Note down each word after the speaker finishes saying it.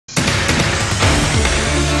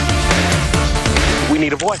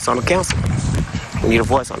need a voice on the council. We need a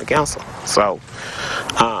voice on the council. So,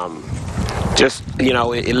 just, you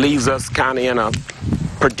know, it leaves us kind of in a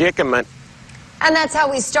predicament. And that's how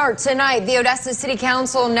we start tonight. The Odessa City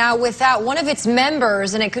Council now without one of its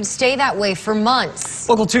members, and it could stay that way for months.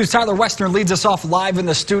 Local 2's Tyler Westner leads us off live in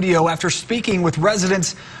the studio after speaking with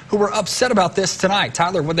residents who were upset about this tonight.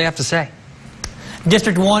 Tyler, what do they have to say?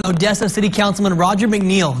 District 1 Odessa City Councilman Roger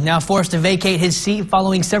McNeil now forced to vacate his seat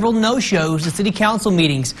following several no-shows to city council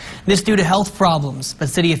meetings. This due to health problems, but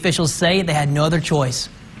city officials say they had no other choice.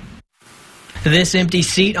 This empty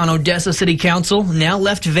seat on Odessa City Council now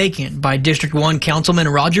left vacant by District 1 Councilman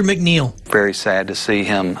Roger McNeil. Very sad to see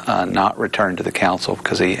him not return to the council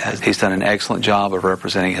because he's done an excellent job of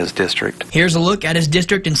representing his district. Here's a look at his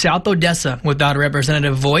district in South Odessa without a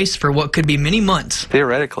representative voice for what could be many months.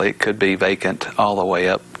 Theoretically, it could be vacant all the way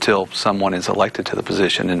up till someone is elected to the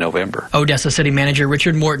position in November. Odessa City Manager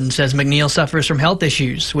Richard Morton says McNeil suffers from health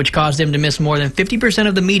issues, which caused him to miss more than 50%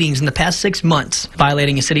 of the meetings in the past 6 months,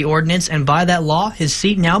 violating a city ordinance, and by that law, his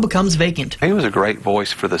seat now becomes vacant. He was a great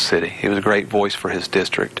voice for the city. He was a great voice for his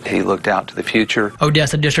district. He looked out to the future.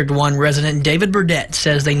 Odessa District 1 resident David Burdett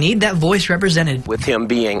says they need that voice represented. With him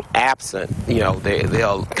being absent, you know,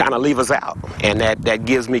 they'll kind of leave us out. And that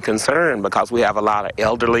gives me concern because we have a lot of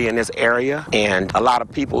elderly in this area and a lot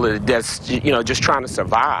of people that's, you know, just trying to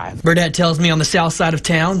survive. Burdett tells me on the south side of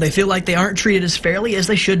town, they feel like they aren't treated as fairly as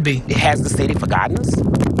they should be. Has the city forgotten us?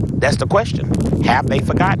 That's the question. Have they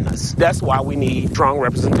forgotten us? That's why we need strong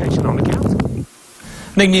representation on the council.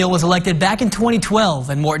 McNeil was elected back in 2012,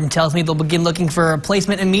 and Morton tells me they'll begin looking for a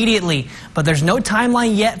replacement immediately, but there's no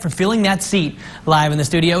timeline yet for filling that seat. Live in the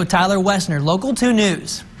studio, Tyler Westner, Local 2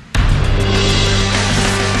 News.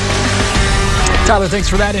 Tyler, thanks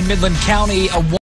for that. In Midland County,